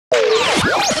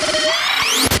Story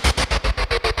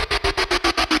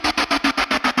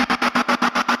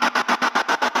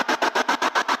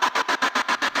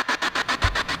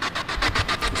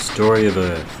of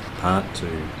Earth, Part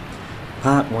 2.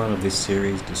 Part 1 of this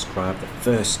series described the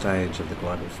first stage of the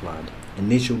global flood.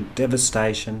 Initial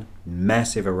devastation,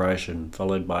 massive erosion,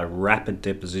 followed by rapid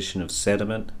deposition of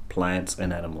sediment, plants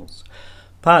and animals.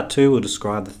 Part 2 will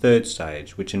describe the third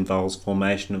stage, which involves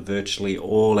formation of virtually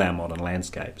all our modern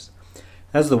landscapes.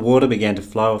 As the water began to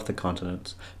flow off the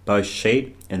continents, both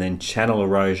sheet and then channel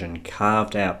erosion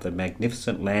carved out the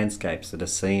magnificent landscapes that are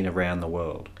seen around the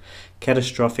world.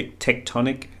 Catastrophic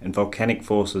tectonic and volcanic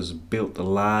forces built the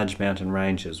large mountain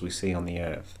ranges we see on the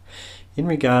Earth. In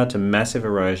regard to massive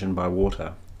erosion by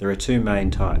water, there are two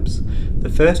main types. The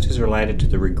first is related to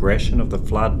the regression of the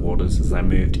flood waters as they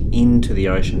moved into the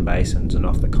ocean basins and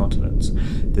off the continents.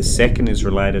 The second is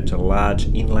related to large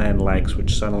inland lakes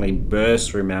which suddenly burst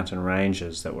through mountain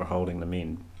ranges that were holding them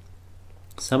in.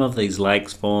 Some of these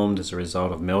lakes formed as a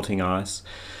result of melting ice,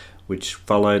 which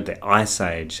followed the Ice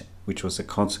Age, which was a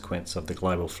consequence of the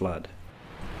global flood.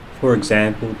 For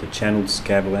example, the channeled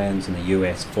scablands in the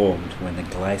US formed when the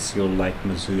glacial Lake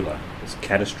Missoula was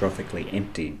catastrophically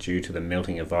emptied due to the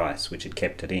melting of ice which had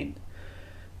kept it in.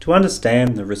 To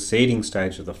understand the receding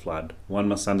stage of the flood, one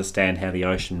must understand how the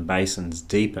ocean basins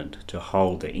deepened to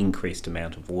hold the increased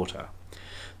amount of water.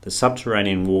 The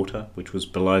subterranean water, which was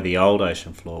below the old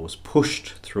ocean floor, was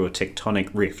pushed through a tectonic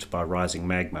rift by rising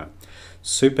magma.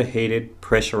 Superheated,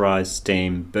 pressurized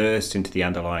steam burst into the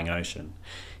underlying ocean.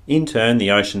 In turn,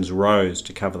 the oceans rose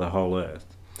to cover the whole Earth.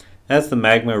 As the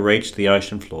magma reached the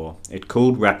ocean floor, it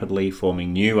cooled rapidly,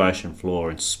 forming new ocean floor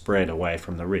and spread away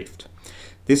from the rift.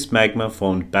 This magma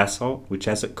formed basalt, which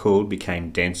as it cooled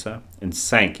became denser and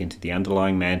sank into the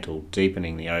underlying mantle,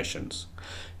 deepening the oceans.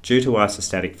 Due to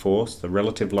isostatic force, the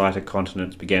relative lighter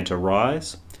continents began to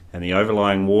rise, and the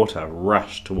overlying water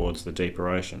rushed towards the deeper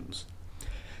oceans.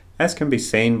 As can be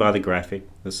seen by the graphic,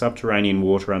 the subterranean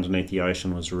water underneath the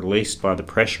ocean was released by the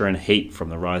pressure and heat from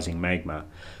the rising magma.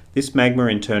 This magma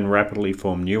in turn rapidly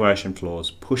formed new ocean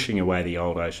floors, pushing away the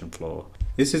old ocean floor.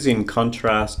 This is in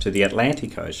contrast to the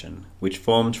Atlantic Ocean, which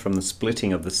formed from the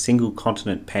splitting of the single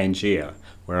continent Pangaea,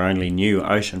 where only new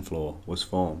ocean floor was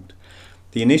formed.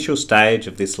 The initial stage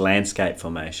of this landscape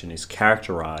formation is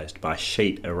characterized by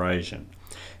sheet erosion.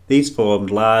 These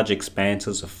formed large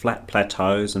expanses of flat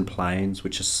plateaus and plains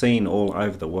which are seen all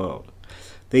over the world.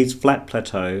 These flat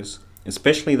plateaus,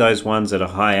 especially those ones at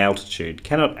a high altitude,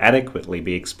 cannot adequately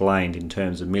be explained in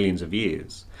terms of millions of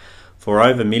years. For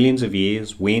over millions of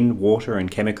years, wind, water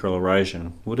and chemical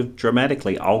erosion would have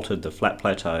dramatically altered the flat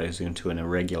plateaus into an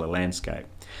irregular landscape.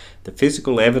 The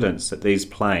physical evidence that these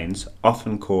plains,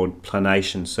 often called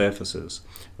planation surfaces,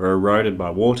 are eroded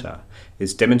by water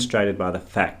is demonstrated by the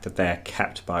fact that they are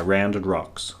capped by rounded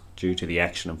rocks due to the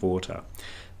action of water.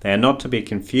 They are not to be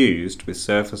confused with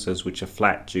surfaces which are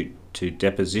flat due to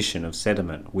deposition of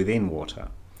sediment within water.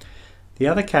 The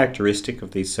other characteristic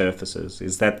of these surfaces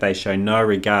is that they show no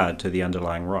regard to the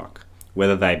underlying rock.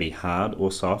 Whether they be hard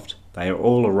or soft, they are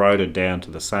all eroded down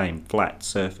to the same flat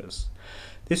surface.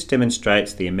 This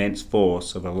demonstrates the immense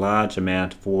force of a large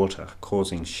amount of water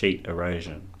causing sheet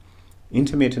erosion.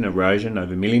 Intermittent erosion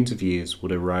over millions of years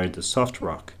would erode the soft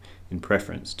rock in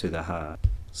preference to the hard.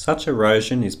 Such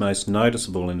erosion is most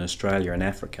noticeable in Australia and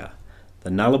Africa. The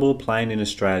nullarbor plain in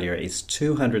Australia is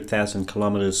 200,000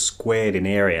 kilometres squared in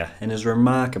area and is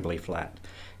remarkably flat.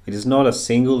 It is not a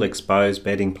single exposed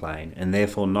bedding plain and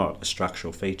therefore not a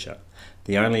structural feature.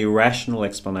 The only rational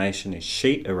explanation is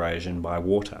sheet erosion by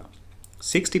water.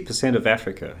 60% of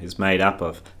Africa is made up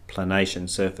of planation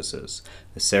surfaces.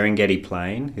 The Serengeti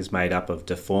Plain is made up of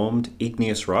deformed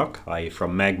igneous rock, i.e.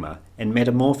 from magma, and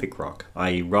metamorphic rock,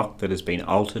 i.e. rock that has been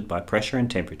altered by pressure and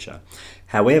temperature.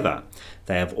 However,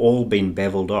 they have all been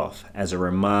beveled off as a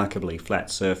remarkably flat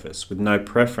surface with no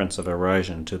preference of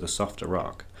erosion to the softer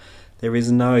rock. There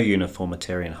is no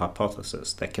uniformitarian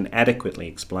hypothesis that can adequately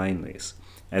explain this,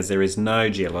 as there is no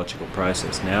geological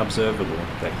process now observable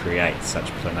that creates such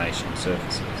planation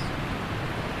surfaces.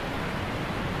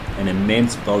 An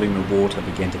immense volume of water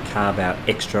began to carve out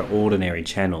extraordinary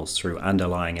channels through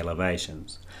underlying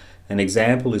elevations. An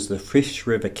example is the Fish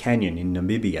River Canyon in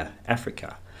Namibia,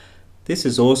 Africa. This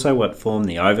is also what formed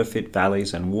the overfit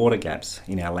valleys and water gaps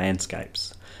in our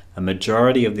landscapes. A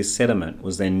majority of this sediment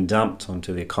was then dumped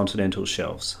onto the continental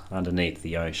shelves underneath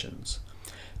the oceans.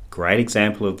 A great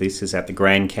example of this is at the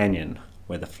Grand Canyon,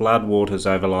 where the flood waters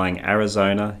overlying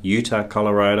Arizona, Utah,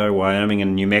 Colorado, Wyoming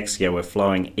and New Mexico were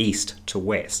flowing east to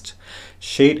west.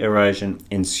 Sheet erosion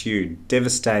ensued,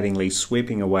 devastatingly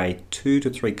sweeping away 2 to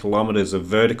 3 kilometres of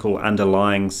vertical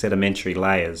underlying sedimentary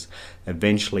layers,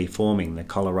 eventually forming the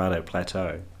Colorado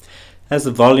Plateau. As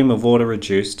the volume of water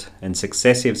reduced and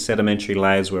successive sedimentary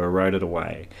layers were eroded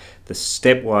away, the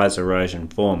stepwise erosion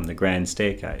formed the Grand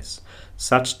Staircase.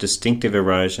 Such distinctive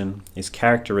erosion is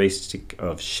characteristic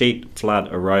of sheet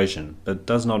flood erosion, but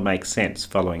does not make sense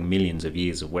following millions of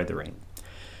years of weathering.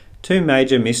 Two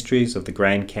major mysteries of the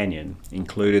Grand Canyon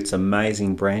include its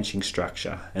amazing branching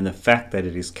structure and the fact that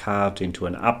it is carved into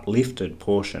an uplifted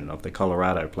portion of the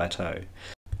Colorado Plateau.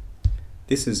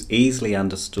 This is easily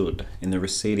understood in the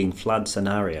receding flood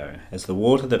scenario, as the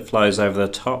water that flows over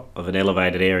the top of an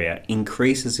elevated area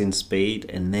increases in speed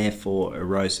and therefore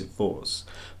erosive force,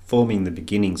 forming the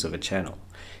beginnings of a channel.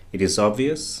 It is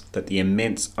obvious that the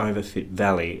immense overfit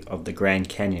valley of the Grand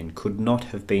Canyon could not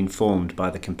have been formed by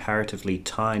the comparatively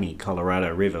tiny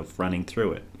Colorado River running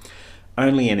through it.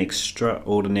 Only an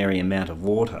extraordinary amount of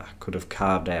water could have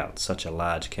carved out such a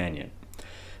large canyon.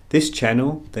 This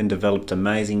channel then developed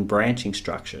amazing branching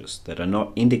structures that are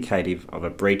not indicative of a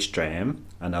breach dam,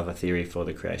 another theory for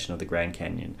the creation of the Grand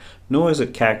Canyon, nor is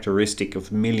it characteristic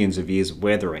of millions of years of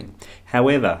weathering.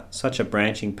 However, such a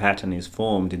branching pattern is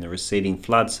formed in the receding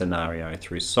flood scenario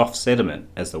through soft sediment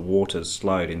as the waters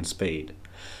slowed in speed.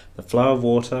 The flow of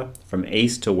water from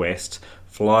east to west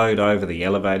flowed over the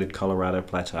elevated Colorado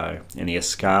Plateau and the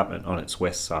escarpment on its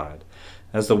west side.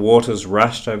 As the waters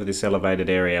rushed over this elevated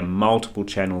area, multiple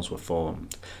channels were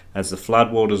formed. As the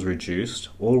floodwaters reduced,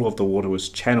 all of the water was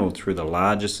channeled through the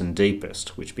largest and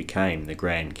deepest, which became the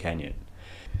Grand Canyon.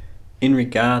 In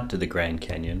regard to the Grand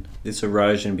Canyon, this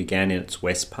erosion began in its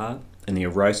west part, and the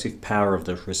erosive power of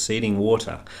the receding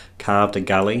water carved a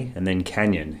gully and then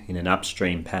canyon in an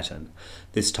upstream pattern.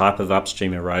 This type of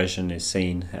upstream erosion is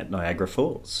seen at Niagara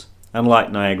Falls.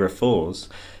 Unlike Niagara Falls,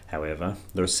 however,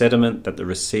 the sediment that the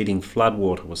receding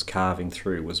floodwater was carving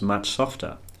through was much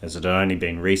softer, as it had only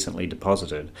been recently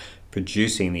deposited,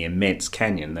 producing the immense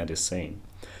canyon that is seen.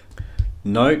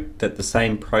 Note that the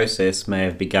same process may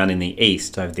have begun in the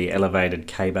east over the elevated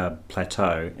Kaibab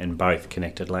Plateau, and both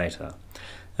connected later.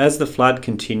 As the flood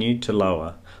continued to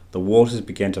lower, the waters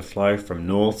began to flow from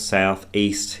north, south,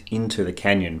 east into the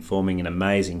canyon, forming an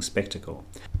amazing spectacle.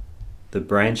 The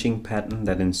branching pattern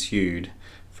that ensued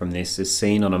from this is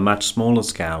seen on a much smaller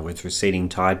scale with receding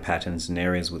tide patterns in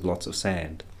areas with lots of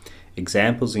sand.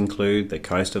 Examples include the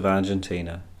coast of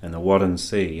Argentina and the Wadden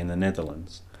Sea in the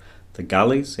Netherlands. The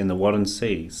gullies in the Wadden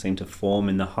Sea seem to form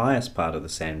in the highest part of the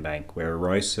sandbank, where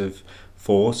erosive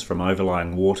force from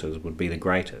overlying waters would be the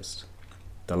greatest.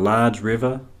 The large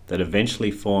river that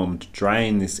eventually formed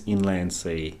drained this inland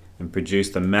sea and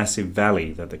produced the massive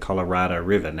valley that the Colorado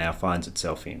River now finds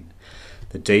itself in.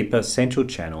 The deeper central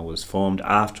channel was formed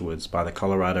afterwards by the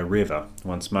Colorado River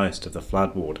once most of the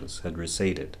floodwaters had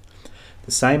receded.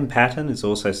 The same pattern is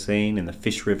also seen in the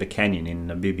Fish River Canyon in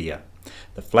Namibia.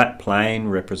 The flat plain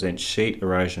represents sheet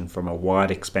erosion from a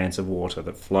wide expanse of water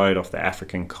that flowed off the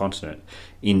African continent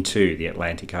into the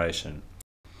Atlantic Ocean.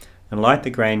 And like the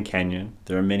Grand Canyon,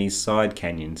 there are many side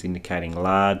canyons indicating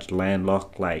large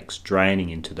landlocked lakes draining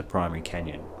into the primary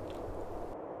canyon.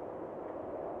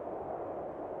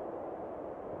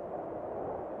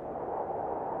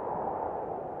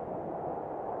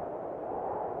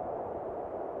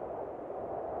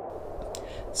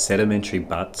 Sedimentary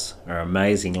buttes are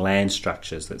amazing land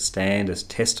structures that stand as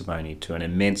testimony to an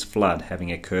immense flood having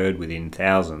occurred within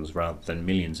thousands rather than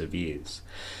millions of years.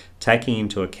 Taking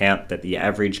into account that the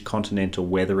average continental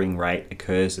weathering rate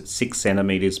occurs at 6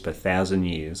 centimetres per 1,000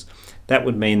 years, that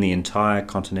would mean the entire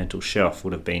continental shelf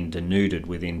would have been denuded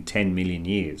within 10 million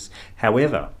years.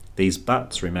 However, these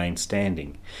butts remain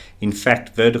standing. In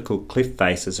fact, vertical cliff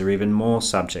faces are even more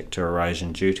subject to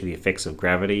erosion due to the effects of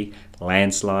gravity,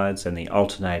 landslides, and the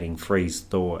alternating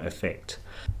freeze-thaw effect.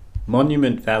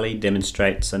 Monument Valley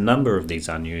demonstrates a number of these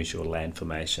unusual land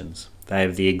formations. They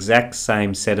have the exact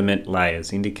same sediment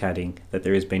layers, indicating that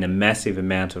there has been a massive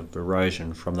amount of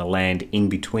erosion from the land in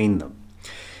between them.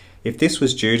 If this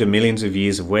was due to millions of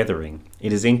years of weathering,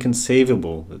 it is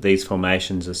inconceivable that these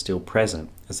formations are still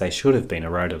present, as they should have been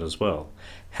eroded as well.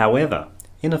 However,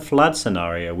 in a flood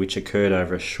scenario which occurred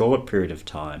over a short period of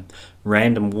time,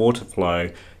 random water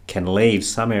flow can leave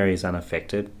some areas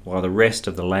unaffected, while the rest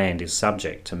of the land is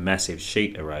subject to massive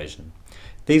sheet erosion.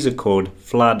 These are called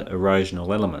flood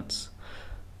erosional elements.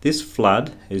 This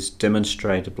flood is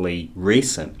demonstrably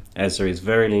recent, as there is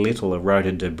very little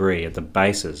eroded debris at the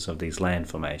bases of these land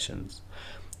formations.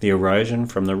 The erosion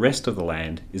from the rest of the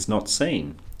land is not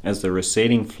seen, as the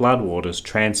receding floodwaters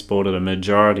transported a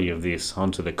majority of this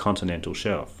onto the continental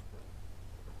shelf.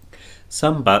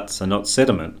 Some buttes are not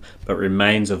sediment, but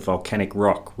remains of volcanic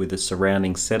rock with the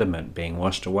surrounding sediment being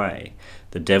washed away.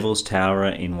 The Devil's Tower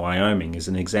in Wyoming is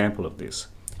an example of this.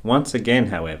 Once again,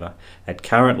 however, at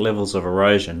current levels of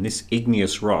erosion, this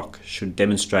igneous rock should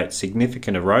demonstrate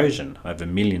significant erosion over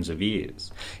millions of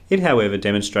years. It, however,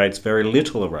 demonstrates very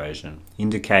little erosion,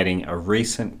 indicating a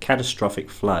recent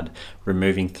catastrophic flood,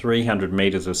 removing 300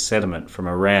 metres of sediment from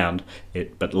around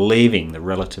it but leaving the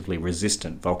relatively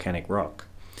resistant volcanic rock.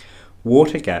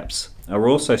 Water gaps are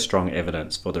also strong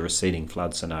evidence for the receding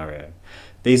flood scenario.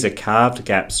 These are carved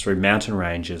gaps through mountain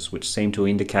ranges which seem to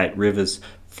indicate rivers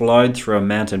flowed through a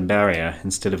mountain barrier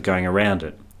instead of going around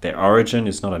it. Their origin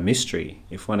is not a mystery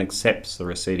if one accepts the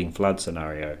receding flood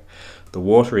scenario. The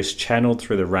water is channeled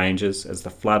through the ranges as the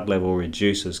flood level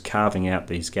reduces, carving out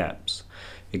these gaps.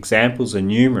 Examples are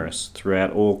numerous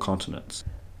throughout all continents.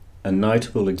 A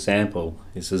notable example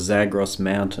is the Zagros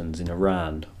Mountains in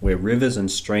Iran, where rivers and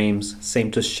streams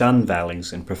seem to shun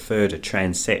valleys and prefer to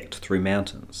transect through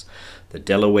mountains. The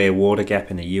Delaware Water Gap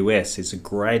in the US is a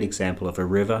great example of a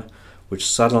river which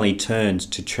suddenly turns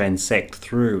to transect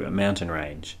through a mountain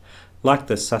range. Like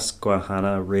the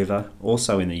Susquehanna River,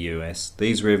 also in the US,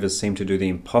 these rivers seem to do the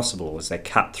impossible as they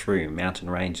cut through mountain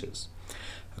ranges.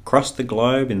 Across the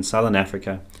globe in southern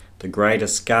Africa, the Great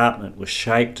Escarpment was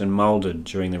shaped and moulded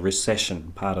during the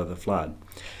recession part of the flood.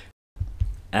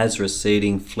 As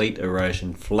receding fleet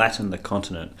erosion flattened the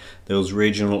continent, there was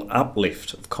regional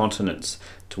uplift of continents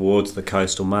towards the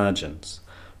coastal margins.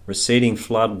 Receding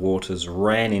flood waters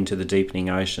ran into the deepening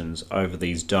oceans over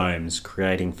these domes,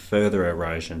 creating further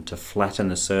erosion to flatten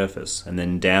the surface and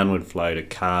then downward flow to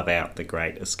carve out the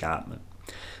Great Escarpment.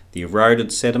 The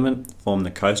eroded sediment formed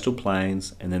the coastal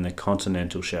plains and then the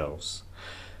continental shelves.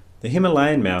 The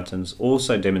Himalayan mountains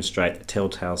also demonstrate the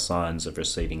telltale signs of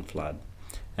receding flood.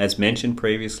 As mentioned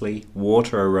previously,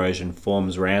 water erosion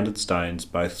forms rounded stones,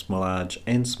 both large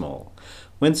and small.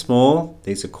 When small,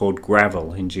 these are called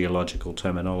gravel in geological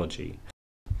terminology.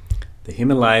 The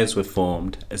Himalayas were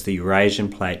formed as the Eurasian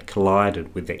plate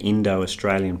collided with the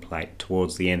Indo-Australian plate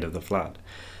towards the end of the flood.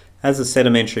 As the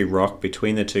sedimentary rock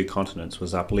between the two continents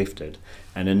was uplifted,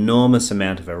 an enormous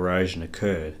amount of erosion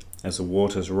occurred as the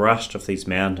waters rushed off these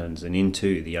mountains and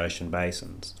into the ocean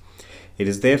basins. It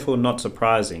is therefore not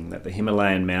surprising that the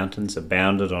Himalayan mountains are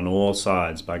bounded on all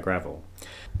sides by gravel.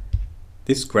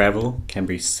 This gravel can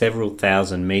be several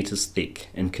thousand metres thick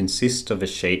and consists of a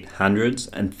sheet hundreds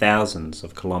and thousands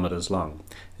of kilometres long,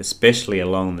 especially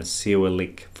along the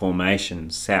Siwalik Formation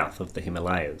south of the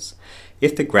Himalayas.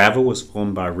 If the gravel was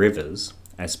formed by rivers,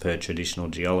 as per traditional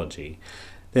geology,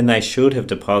 then they should have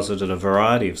deposited a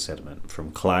variety of sediment,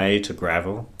 from clay to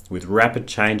gravel, with rapid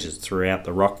changes throughout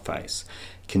the rock face.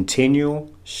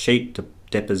 Continual sheet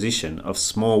deposition of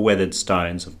small weathered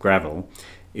stones of gravel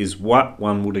is what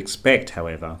one would expect,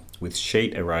 however, with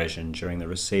sheet erosion during the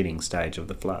receding stage of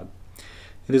the flood.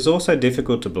 It is also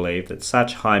difficult to believe that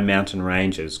such high mountain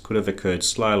ranges could have occurred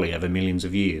slowly over millions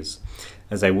of years,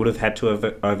 as they would have had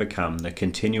to overcome the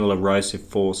continual erosive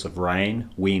force of rain,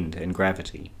 wind and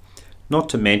gravity, not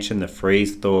to mention the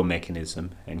freeze-thaw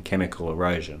mechanism and chemical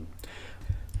erosion.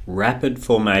 Rapid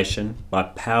formation by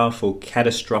powerful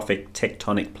catastrophic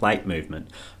tectonic plate movement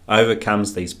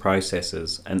overcomes these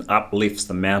processes and uplifts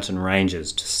the mountain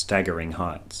ranges to staggering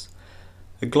heights.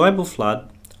 A global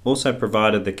flood also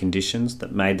provided the conditions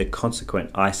that made the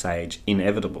consequent ice age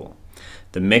inevitable.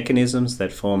 The mechanisms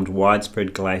that formed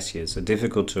widespread glaciers are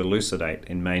difficult to elucidate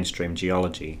in mainstream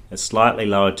geology, as slightly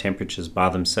lower temperatures by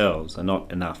themselves are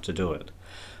not enough to do it.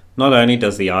 Not only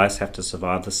does the ice have to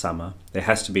survive the summer, there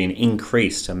has to be an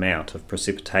increased amount of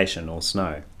precipitation or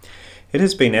snow. It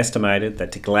has been estimated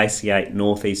that to glaciate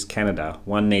northeast Canada,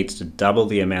 one needs to double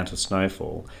the amount of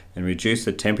snowfall and reduce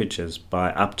the temperatures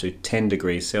by up to 10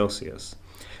 degrees Celsius.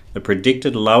 The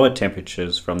predicted lower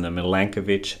temperatures from the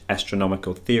Milankovitch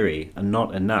astronomical theory are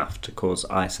not enough to cause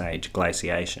ice age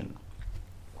glaciation.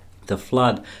 The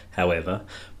flood, however,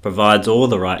 provides all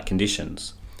the right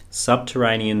conditions.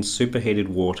 Subterranean superheated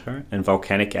water and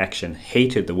volcanic action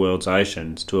heated the world's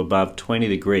oceans to above 20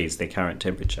 degrees their current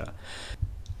temperature.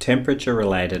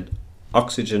 Temperature-related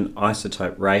oxygen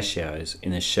isotope ratios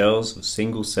in the shells of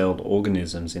single-celled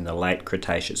organisms in the late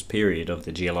Cretaceous period of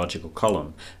the geological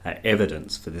column are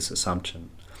evidence for this assumption.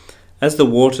 As the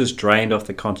waters drained off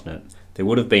the continent, there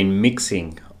would have been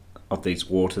mixing of these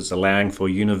waters, allowing for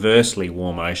universally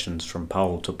warm oceans from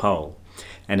pole to pole.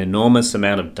 An enormous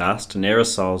amount of dust and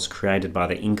aerosols created by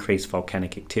the increased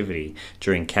volcanic activity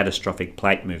during catastrophic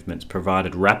plate movements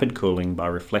provided rapid cooling by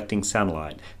reflecting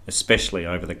sunlight, especially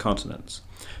over the continents.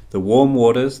 The warm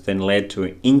waters then led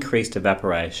to increased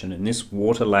evaporation, and this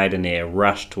water-laden air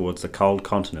rushed towards the cold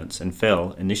continents and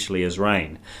fell initially as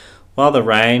rain. While the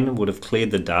rain would have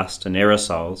cleared the dust and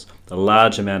aerosols, the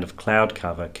large amount of cloud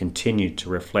cover continued to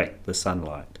reflect the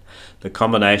sunlight. The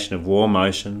combination of warm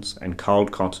oceans and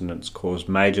cold continents caused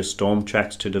major storm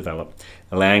tracks to develop,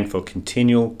 allowing for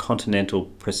continual continental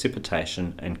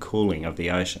precipitation and cooling of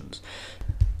the oceans.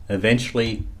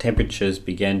 Eventually, temperatures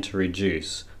began to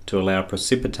reduce to allow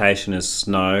precipitation as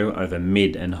snow over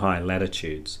mid and high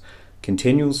latitudes.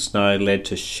 Continual snow led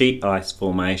to sheet ice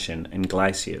formation and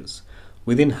glaciers.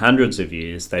 Within hundreds of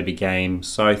years, they became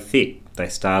so thick they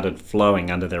started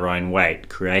flowing under their own weight,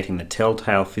 creating the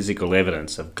telltale physical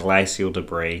evidence of glacial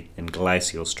debris and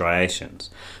glacial striations,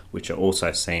 which are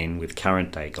also seen with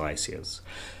current-day glaciers.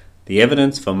 The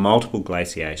evidence for multiple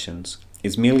glaciations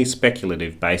is merely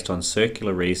speculative based on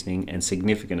circular reasoning and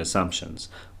significant assumptions.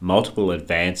 Multiple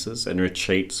advances and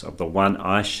retreats of the one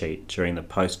ice sheet during the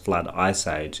post-flood ice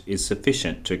age is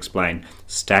sufficient to explain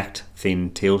stacked thin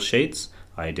till sheets,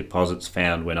 i.e. deposits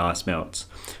found when ice melts,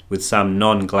 with some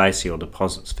non-glacial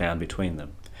deposits found between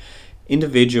them.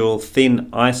 Individual thin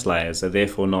ice layers are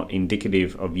therefore not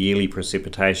indicative of yearly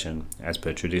precipitation, as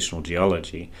per traditional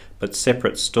geology, but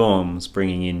separate storms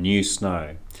bringing in new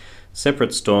snow.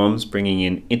 Separate storms bringing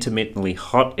in intermittently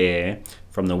hot air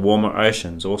from the warmer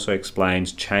oceans also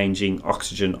explains changing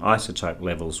oxygen isotope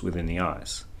levels within the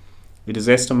ice. It is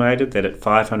estimated that at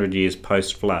 500 years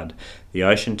post-flood, the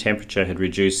ocean temperature had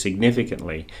reduced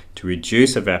significantly to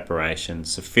reduce evaporation,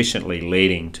 sufficiently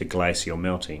leading to glacial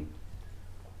melting.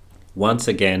 Once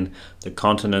again, the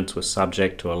continents were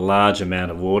subject to a large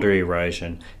amount of water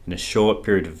erosion in a short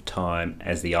period of time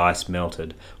as the ice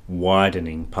melted,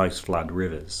 widening post-flood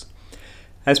rivers.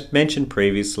 As mentioned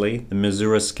previously, the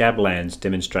Missouri scablands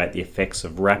demonstrate the effects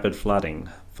of rapid flooding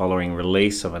following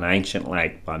release of an ancient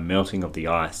lake by melting of the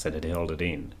ice that had held it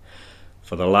in.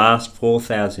 For the last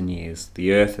 4,000 years,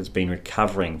 the Earth has been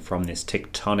recovering from this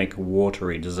tectonic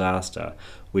watery disaster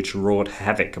which wrought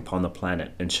havoc upon the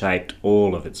planet and shaped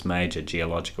all of its major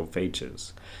geological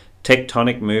features.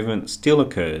 Tectonic movement still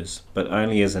occurs, but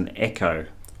only as an echo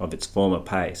of its former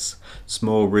pace.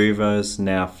 Small rivers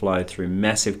now flow through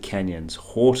massive canyons,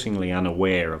 hauntingly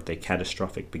unaware of their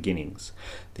catastrophic beginnings.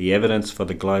 The evidence for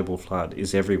the global flood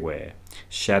is everywhere,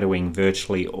 shadowing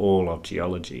virtually all of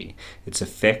geology. Its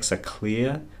effects are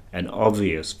clear and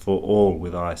obvious for all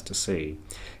with eyes to see.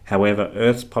 However,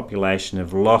 Earth's population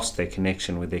have lost their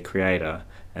connection with their Creator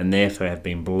and therefore have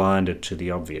been blinded to the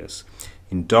obvious.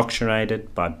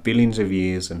 Indoctrinated by billions of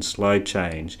years and slow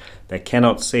change, they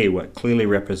cannot see what clearly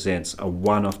represents a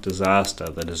one-off disaster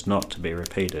that is not to be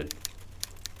repeated.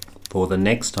 For the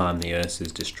next time the Earth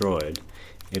is destroyed,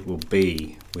 it will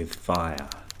be with fire.